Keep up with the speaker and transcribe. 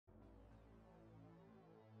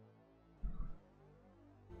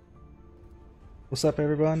What's up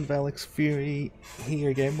everyone, Valix Fury here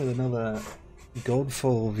again with another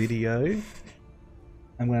Godfall video.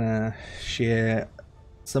 I'm gonna share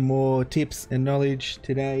some more tips and knowledge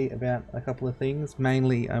today about a couple of things.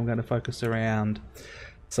 Mainly I'm going to focus around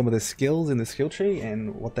some of the skills in the skill tree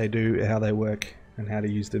and what they do, how they work, and how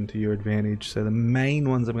to use them to your advantage. So the main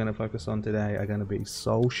ones I'm going to focus on today are going to be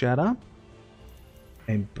Soulshatter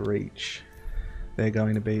and Breach. They're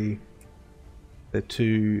going to be the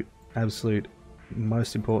two absolute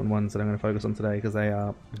most important ones that I'm going to focus on today, because they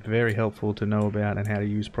are very helpful to know about and how to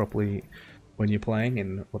use properly when you're playing,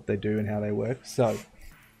 and what they do and how they work. So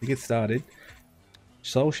to get started,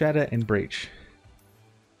 Soulshatter and Breach.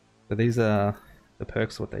 So these are the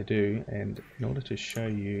perks of what they do, and in order to show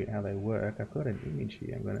you how they work, I've got an image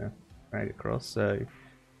here I'm going to drag across. So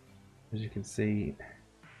as you can see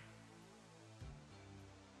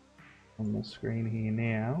on the screen here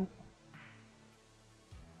now,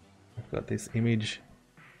 I've got this image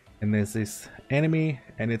and there's this enemy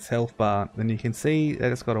and its health bar, and you can see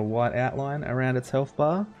that it's got a white outline around its health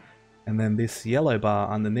bar, and then this yellow bar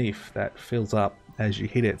underneath that fills up as you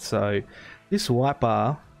hit it. So this white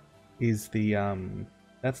bar is the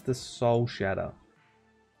that's the Soulshatter.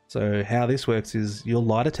 So how this works is your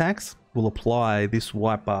light attacks will apply this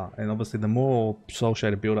white bar, and obviously the more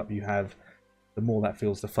Soulshatter build up you have, the more that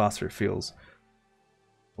feels, the faster it feels.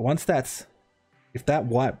 Once that's, if that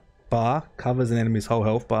white bar covers an enemy's whole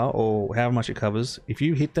health bar, or however much it covers, if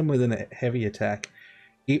you hit them with a heavy attack,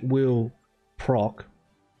 it will proc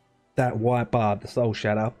that white bar, the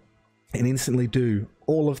Soulshatter, and instantly do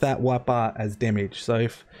all of that white bar as damage. So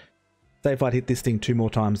if, say if I'd hit this thing 2 more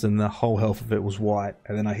times and the whole health of it was white,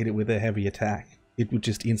 and then I hit it with a heavy attack, it would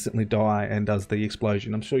just instantly die and does the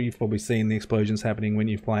explosion. I'm sure you've probably seen the explosions happening when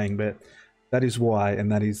you're playing, but that is why, and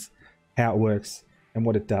that is how it works and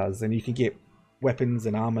what it does. And you can get weapons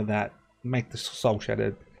and armor that make the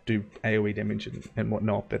Soulshatter do AoE damage and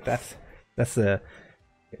whatnot, but that's the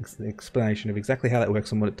explanation of exactly how that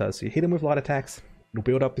works and what it does. So you hit him with light attacks, it'll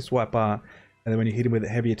build up this white bar, and then when you hit him with a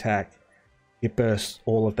heavy attack, it bursts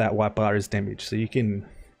all of that white bar as damage. So you can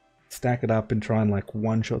stack it up and try and like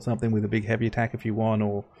one-shot something with a big heavy attack if you want,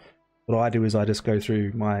 or what I do is I just go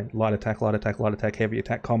through my light attack, light attack, light attack, heavy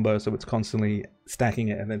attack combo, so it's constantly stacking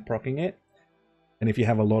it and then proccing it. And if you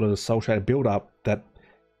have a lot of the Soulshatter build up, that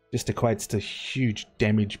just equates to huge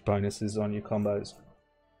damage bonuses on your combos.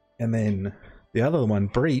 And then the other one,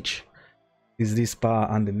 Breach, is this bar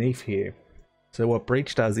underneath here. So what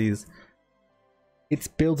Breach does is it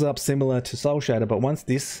builds up similar to Soulshatter, but once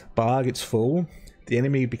this bar gets full, the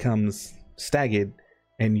enemy becomes staggered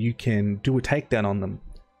and you can do a takedown on them.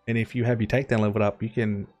 And if you have your takedown leveled up, you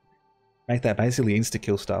can make that basically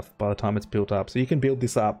insta-kill stuff by the time it's built up. So you can build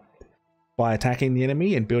this up by attacking the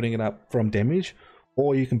enemy and building it up from damage,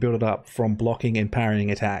 or you can build it up from blocking and parrying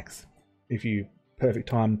attacks. If you perfect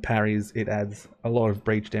time parries, it adds a lot of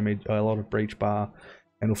breach damage, a lot of breach bar,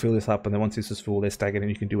 and will fill this up, and then once this is full, they're staggered and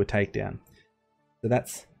you can do a takedown. So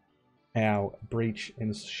that's how Breach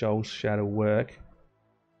and Soulshatter work,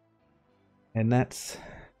 and that's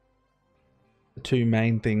the two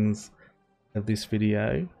main things of this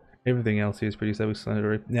video. Everything else here is pretty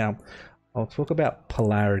self-explanatory. Now I'll talk about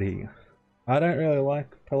polarity. I don't really like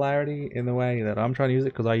polarity in the way that I'm trying to use it,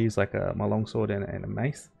 because I use like my longsword and a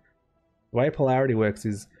mace. The way polarity works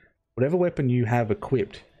is whatever weapon you have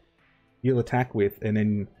equipped, you'll attack with, and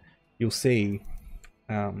then you'll see,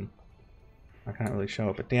 I can't really show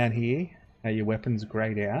it, but down here, how your weapons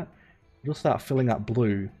grayed out, you'll start filling up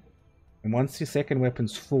blue. And once your second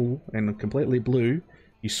weapon's full and completely blue,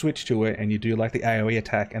 you switch to it and you do like the AoE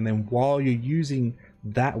attack, and then while you're using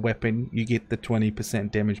that weapon, you get the 20%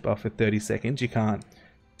 damage buff for 30 seconds. You can't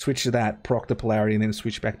switch to that, proc the polarity, and then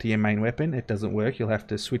switch back to your main weapon. It doesn't work. You'll have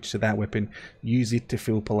to switch to that weapon, use it to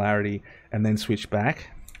fill polarity, and then switch back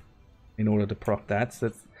in order to proc that. So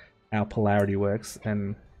that's how polarity works,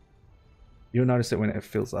 and you'll notice it when it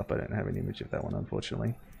fills up. I don't have an image of that one,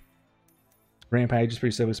 unfortunately. Rampage is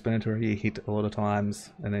pretty self-explanatory. You hit a lot of times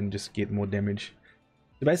and then just get more damage.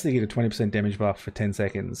 So basically you get a 20% damage buff for 10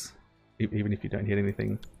 seconds, even if you don't hit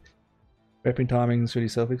anything. Weapon timing is really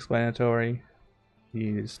self-explanatory.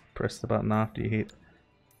 You just press the button after you hit.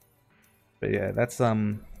 But yeah, that's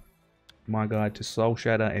my guide to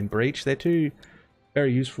Soulshatter and Breach. They're two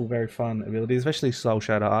very useful, very fun abilities, especially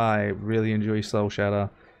Soulshatter. I really enjoy Soulshatter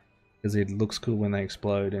because it looks cool when they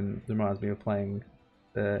explode, and it reminds me of playing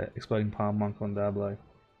the Exploding Palm Monk on Diablo.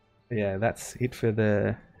 But yeah, that's it for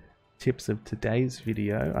the tips of today's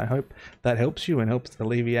video. I hope that helps you and helps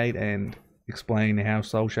alleviate and explain how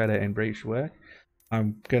Soulshatter and Breach work.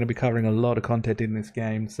 I'm going to be covering a lot of content in this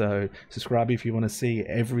game, so subscribe if you want to see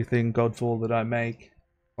everything Godfall that I make,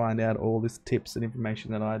 find out all this tips and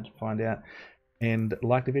information that I find out, and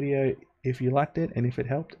like the video if you liked it and if it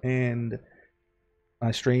helped. And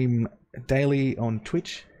I stream daily on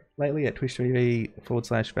Twitch lately at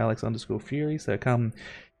twitch.tv/Valex_Fury, so come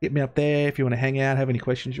hit me up there if you want to hang out, have any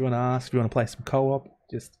questions you want to ask, if you want to play some co-op,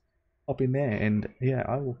 just hop in there. And yeah,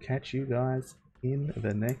 I will catch you guys in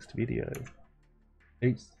the next video.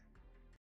 Peace.